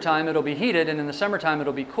wintertime, it'll be heated, and in the summertime,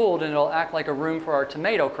 it'll be cooled, and it'll act like a room for our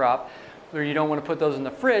tomato crop, where you don't want to put those in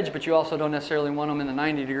the fridge, but you also don't necessarily want them in the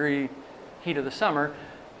 90-degree heat of the summer.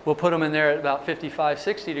 We'll put them in there at about 55,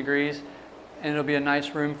 60 degrees, and it'll be a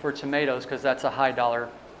nice room for tomatoes because that's a high-dollar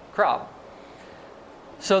crop.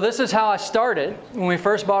 So this is how I started when we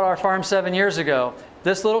first bought our farm 7 years ago.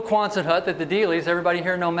 This little Quonset hut that the Dealys, everybody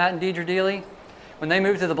here know Matt and Deidre Deely? When they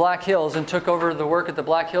moved to the Black Hills and took over the work at the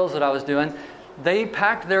Black Hills that I was doing, they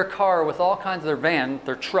packed their car with all kinds of their van,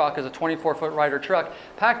 their truck is a 24-foot Ryder truck,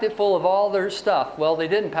 packed it full of all their stuff. Well, they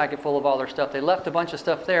didn't pack it full of all their stuff. They left a bunch of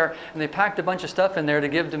stuff there, and they packed a bunch of stuff in there to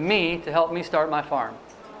give to me to help me start my farm.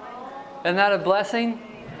 Isn't that a blessing?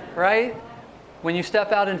 Right? When you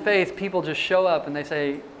step out in faith, people just show up and they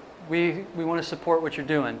say, we want to support what you're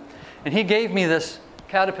doing. And he gave me this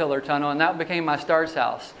caterpillar tunnel, and that became my starts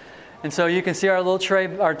house. And so you can see our little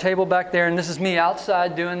tray, our table back there, and this is me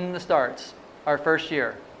outside doing the starts, our first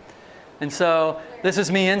year. And so this is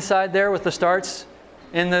me inside there with the starts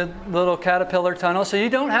in the little caterpillar tunnel. So you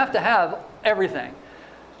don't have to have everything.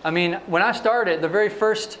 I mean, when I started, the very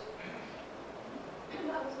first...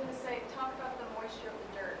 I was going to say, talk about the moisture of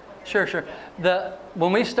the dirt. Sure.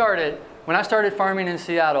 When I started farming in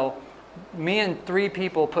Seattle, me and 3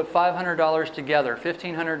 people put $500 together,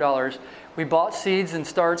 $1,500. We bought seeds and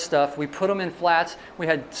start stuff. We put them in flats. We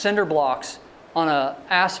had cinder blocks on an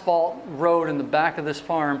asphalt road in the back of this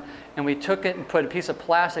farm, and we took it and put a piece of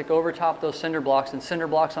plastic over top of those cinder blocks and cinder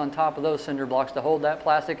blocks on top of those cinder blocks to hold that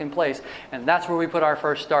plastic in place. And that's where we put our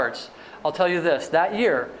first starts. I'll tell you this, that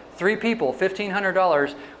year, 3 people,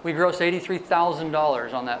 $1,500, we grossed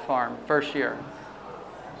 $83,000 on that farm first year.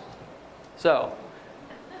 So,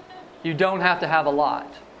 you don't have to have a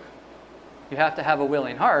lot. You have to have a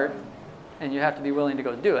willing heart, and you have to be willing to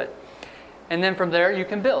go do it. And then from there, you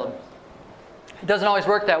can build. It doesn't always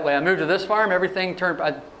work that way. I moved to this farm,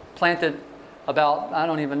 I planted about, I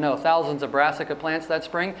don't even know, thousands of brassica plants that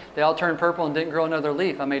spring. They all turned purple and didn't grow another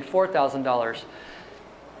leaf. I made $4,000.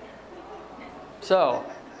 So,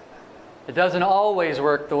 it doesn't always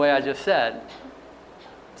work the way I just said.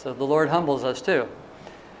 So the Lord humbles us too.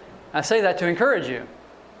 I say that to encourage you,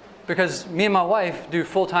 because me and my wife do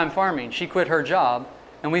full-time farming. She quit her job,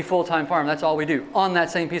 and we full-time farm. That's all we do on that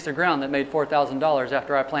same piece of ground that made $4,000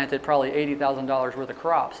 after I planted probably $80,000 worth of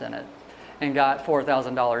crops in it and got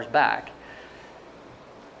 $4,000 back.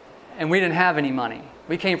 And we didn't have any money.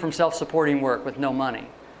 We came from self-supporting work with no money.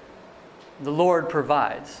 The Lord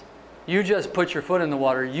provides. You just put your foot in the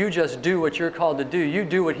water. You just do what you're called to do. You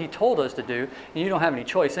do what He told us to do, and you don't have any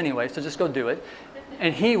choice anyway, so just go do it.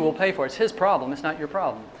 And He will pay for it. It's His problem. It's not your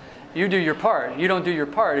problem. You do your part. You don't do your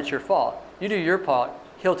part, it's your fault. You do your part,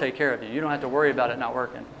 He'll take care of you. You don't have to worry about it not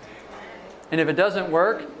working. And if it doesn't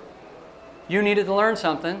work, you needed to learn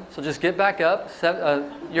something, so just get back up.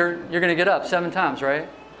 You're going to get up 7 times, right?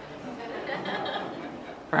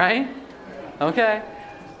 Right? Okay.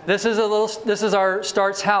 This is our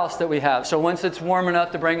starts house that we have. So once it's warm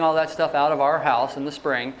enough to bring all that stuff out of our house in the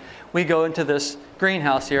spring, we go into this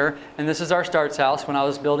greenhouse here, and this is our starts house when I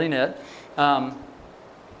was building it.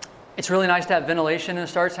 It's really nice to have ventilation in a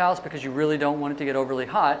starts house because you really don't want it to get overly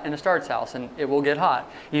hot in a starts house, and it will get hot.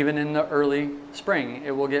 Even in the early spring,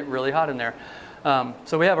 it will get really hot in there.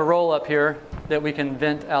 So we have a roll up here that we can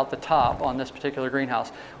vent out the top on this particular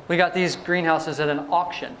greenhouse. We got these greenhouses at an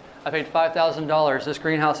auction. I paid $5,000. This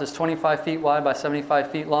greenhouse is 25 feet wide by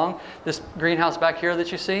 75 feet long. This greenhouse back here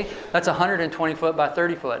that you see, that's 120 foot by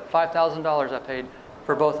 30 foot. $5,000 I paid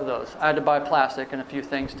for both of those. I had to buy plastic and a few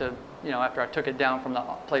things to, after I took it down from the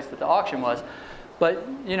place that the auction was. But,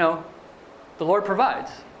 the Lord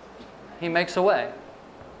provides. He makes a way.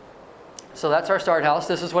 So that's our start house.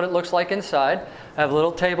 This is what it looks like inside. I have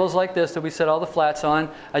little tables like this that we set all the flats on.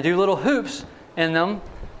 I do little hoops in them,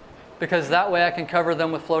 because that way I can cover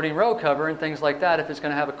them with floating row cover and things like that. If it's going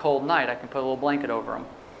to have a cold night, I can put a little blanket over them.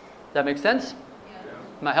 Does that make sense? Yeah.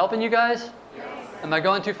 Am I helping you guys? Yes. Am I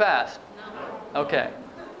going too fast? No. Okay.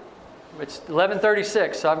 It's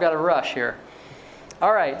 11:36, so I've got to rush here.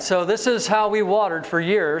 All right, so this is how we watered for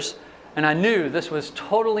years. And I knew this was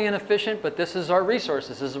totally inefficient, but this is our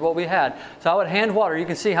resources. This is what we had. So I would hand water. You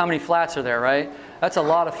can see how many flats are there, right? That's a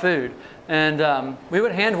lot of food. And we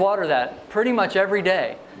would hand water that pretty much every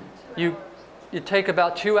day. You take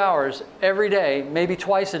about 2 hours every day, maybe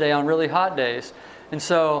twice a day on really hot days. And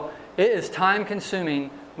so it is time consuming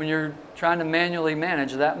when you're trying to manually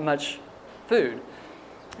manage that much food.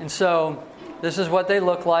 And so this is what they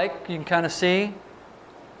look like. You can kind of see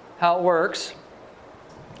how it works.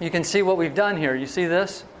 You can see what we've done here. You see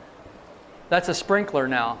this? That's a sprinkler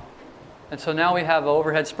now. And so now we have an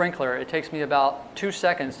overhead sprinkler. It takes me about 2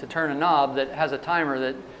 seconds to turn a knob that has a timer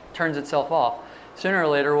that turns itself off. Sooner or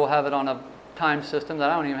later, we'll have it on a time system that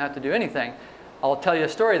I don't even have to do anything. I'll tell you a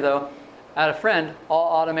story, though. I had a friend, all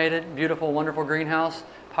automated, beautiful, wonderful greenhouse.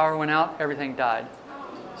 Power went out, everything died.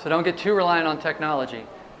 So don't get too reliant on technology.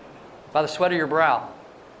 By the sweat of your brow.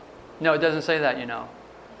 No, it doesn't say that,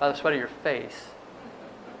 by the sweat of your face.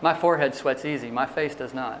 My forehead sweats easy. My face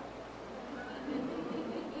does not.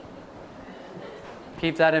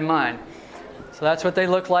 Keep that in mind. So that's what they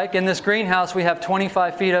look like. In this greenhouse, we have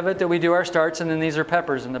 25 feet of it that we do our starts, and then these are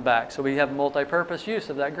peppers in the back. So we have multi-purpose use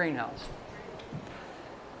of that greenhouse.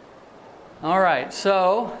 All right,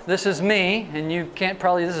 so this is me, and you can't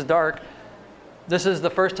probably, this is dark. This is the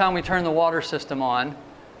first time we turn the water system on,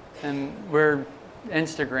 and we're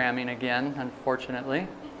Instagramming again, unfortunately.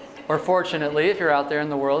 Or fortunately, if you're out there in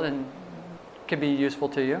the world and it can be useful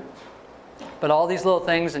to you. But all these little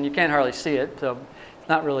things, and you can't hardly see it, so it's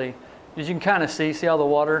not really, as you can kind of see all the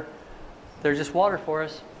water, they're just water for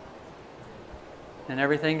us. And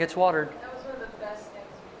everything gets watered. That was one of the best things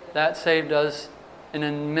we did. That saved us an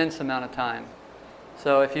immense amount of time.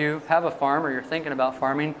 So if you have a farm or you're thinking about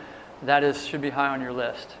farming, that should be high on your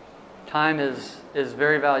list. Time is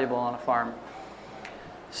very valuable on a farm.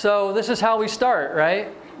 So this is how we start, right?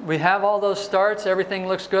 We have all those starts. Everything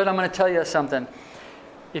looks good. I'm going to tell you something.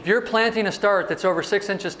 If you're planting a start that's over 6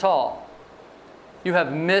 inches tall, you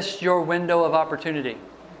have missed your window of opportunity.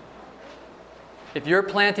 If you're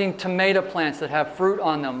planting tomato plants that have fruit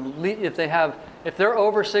on them, if they're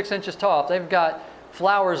over 6 inches tall, if they've got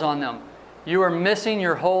flowers on them, you are missing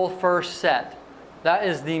your whole first set. That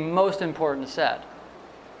is the most important set.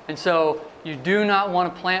 And so you do not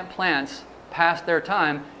want to plant plants past their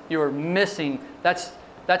time. You are missing.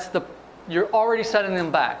 You're already setting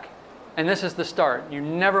them back. And this is the start. You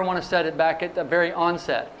never want to set it back at the very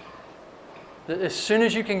onset. As soon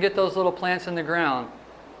as you can get those little plants in the ground,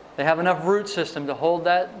 they have enough root system to hold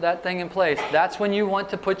that thing in place. That's when you want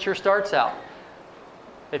to put your starts out.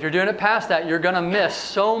 If you're doing it past that, you're going to miss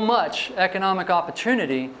so much economic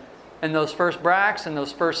opportunity in those first bracts and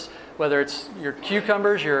those first, whether it's your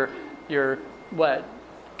cucumbers, your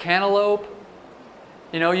cantaloupe.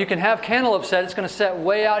 You can have cantaloupe set. It's going to set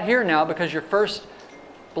way out here now because your first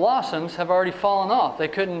blossoms have already fallen off. They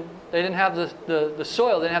didn't have the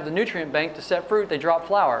soil, they didn't have the nutrient bank to set fruit. They dropped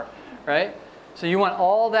flower, right? So you want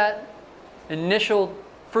all that initial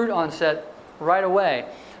fruit onset right away.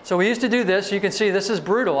 So we used to do this. You can see this is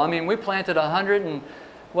brutal. I mean, we planted 100 and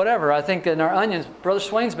whatever. I think in our onions, Brother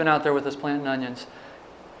Swain's been out there with us planting onions.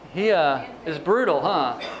 He is brutal,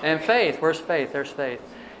 huh? And Faith, where's Faith? There's Faith.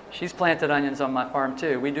 She's planted onions on my farm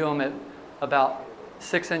too. We do them at about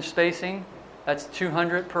 6-inch spacing. That's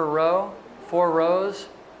 200 per row, 4 rows.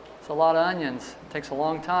 It's a lot of onions. It takes a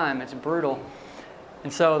long time. It's brutal.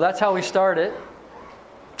 And so that's how we start it.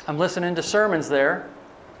 I'm listening to sermons there.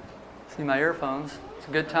 See my earphones. It's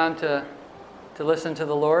a good time to listen to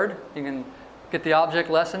the Lord. You can get the object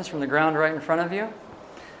lessons from the ground right in front of you.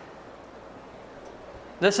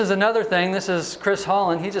 This is another thing. This is Chris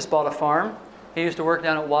Holland. He just bought a farm. He used to work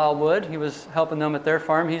down at Wildwood. He was helping them at their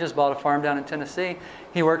farm. He just bought a farm down in Tennessee.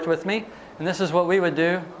 He worked with me. And this is what we would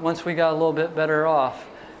do once we got a little bit better off,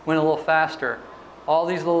 went a little faster. All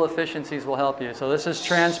these little efficiencies will help you. So this is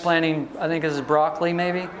transplanting, I think this is broccoli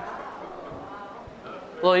maybe. A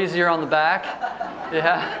little easier on the back.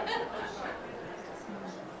 Yeah.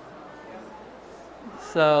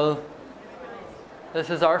 So this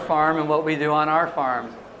is our farm and what we do on our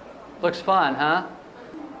farm. Looks fun, huh?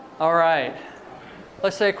 All right.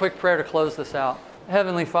 Let's say a quick prayer to close this out.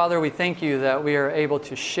 Heavenly Father, we thank you that we are able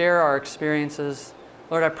to share our experiences.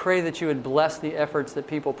 Lord, I pray that you would bless the efforts that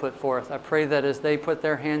people put forth. I pray that as they put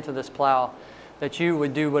their hand to this plow, that you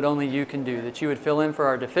would do what only you can do, that you would fill in for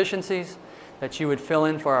our deficiencies, that you would fill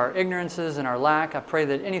in for our ignorances and our lack. I pray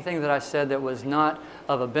that anything that I said that was not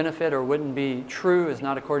of a benefit or wouldn't be true is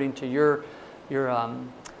not according to your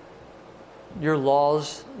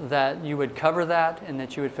laws, that you would cover that and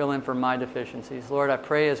that you would fill in for my deficiencies. Lord, I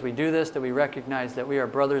pray as we do this that we recognize that we are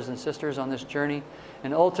brothers and sisters on this journey,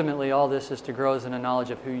 and ultimately all this is to grow us in a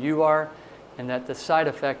knowledge of who you are, and that the side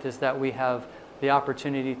effect is that we have the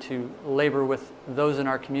opportunity to labor with those in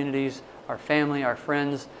our communities, our family, our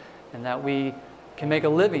friends, and that we can make a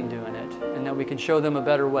living doing it, and that we can show them a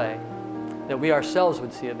better way, that we ourselves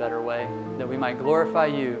would see a better way, that we might glorify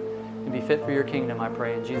you and be fit for your kingdom, I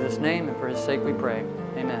pray. In Jesus' name and for his sake we pray.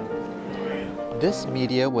 Amen. This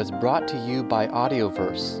media was brought to you by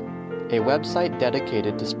Audioverse, a website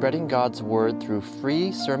dedicated to spreading God's Word through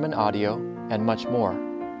free sermon audio and much more.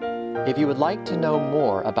 If you would like to know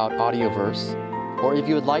more about Audioverse, or if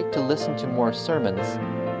you would like to listen to more sermons,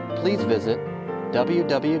 please visit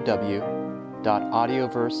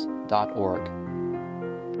www.audioverse.org.